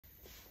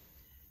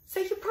So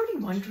you're probably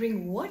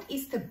wondering, what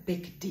is the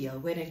big deal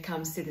when it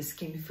comes to the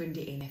Skin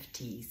Fundi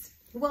NFTs?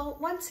 Well,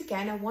 once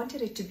again, I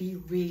wanted it to be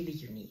really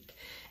unique.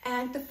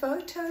 And the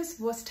photos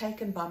was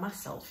taken by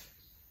myself.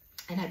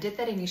 And I did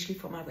that initially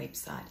for my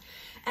website.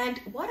 And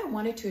what I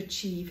wanted to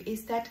achieve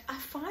is that I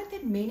find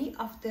that many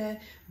of the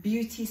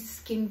beauty,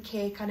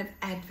 skincare kind of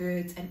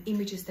adverts and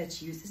images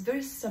that's used is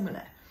very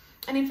similar.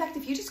 And in fact,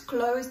 if you just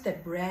close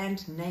that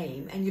brand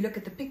name and you look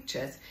at the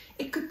pictures,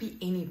 it could be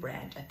any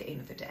brand at the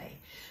end of the day.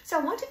 So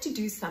I wanted to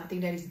do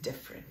something that is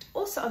different.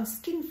 Also on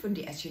Skin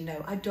Fundi, as you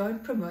know, I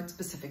don't promote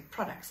specific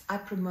products. I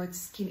promote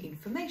skin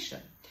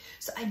information.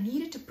 So I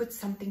needed to put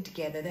something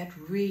together that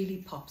really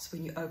pops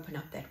when you open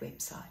up that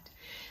website.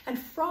 And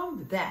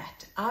from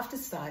that, I've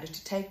decided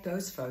to take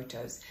those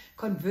photos,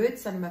 convert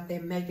some of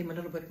them, make them a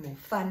little bit more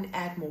fun,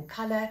 add more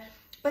color,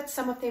 but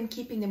some of them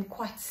keeping them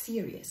quite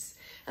serious.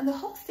 And the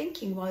whole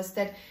thinking was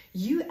that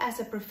you, as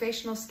a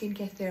professional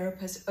skincare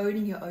therapist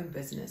owning your own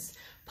business,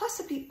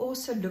 possibly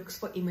also looks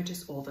for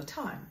images all the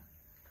time.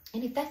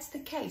 And if that's the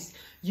case,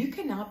 you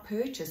can now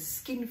purchase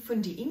Skin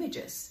Fundi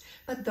images,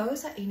 but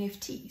those are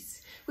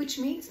NFTs, which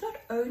means not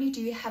only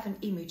do you have an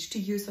image to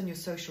use on your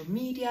social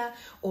media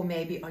or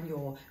maybe on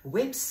your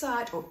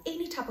website or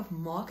any type of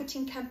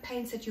marketing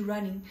campaigns that you're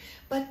running,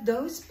 but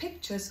those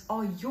pictures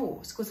are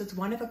yours because it's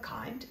one of a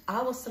kind.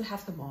 I will still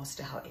have the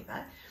master,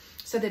 however,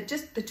 so that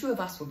just the two of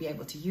us will be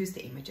able to use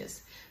the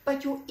images.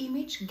 But your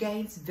image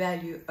gains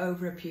value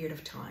over a period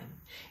of time.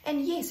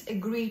 And yes,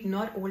 agreed,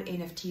 not all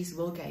NFTs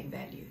will gain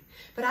value.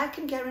 But I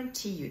can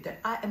guarantee you that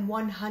I am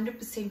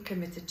 100%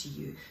 committed to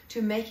you,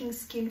 to making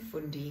Skin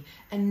Fundi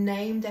a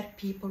name that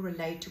people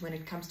relate to when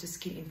it comes to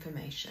skin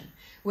information.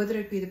 Whether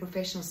it be the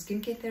professional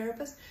skincare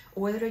therapist,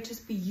 or whether it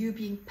just be you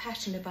being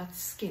passionate about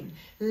skin,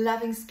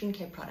 loving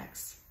skincare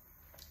products.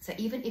 So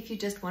even if you're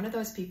just one of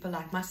those people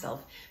like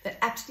myself that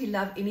absolutely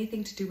love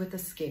anything to do with the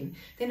skin,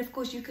 then of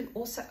course you can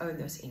also own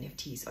those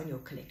NFTs on your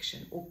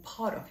collection or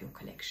part of your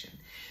collection.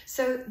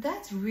 So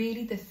that's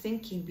really the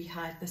thinking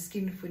behind the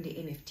Skin Fundi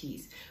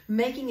NFTs,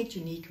 making it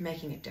unique,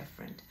 making it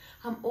different.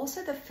 I'm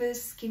also the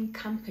first skin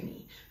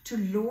company to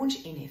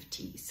launch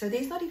NFTs. So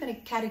there's not even a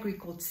category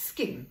called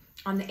skin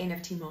on the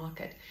NFT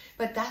market,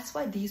 but that's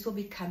why these will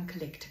become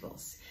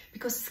collectibles.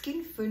 Because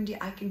Skin Fundi,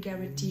 I can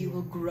guarantee you,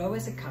 will grow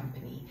as a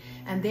company,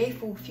 and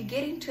therefore if you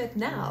get into it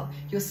now,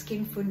 your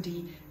Skin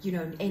Fundi,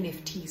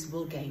 NFTs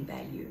will gain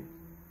value.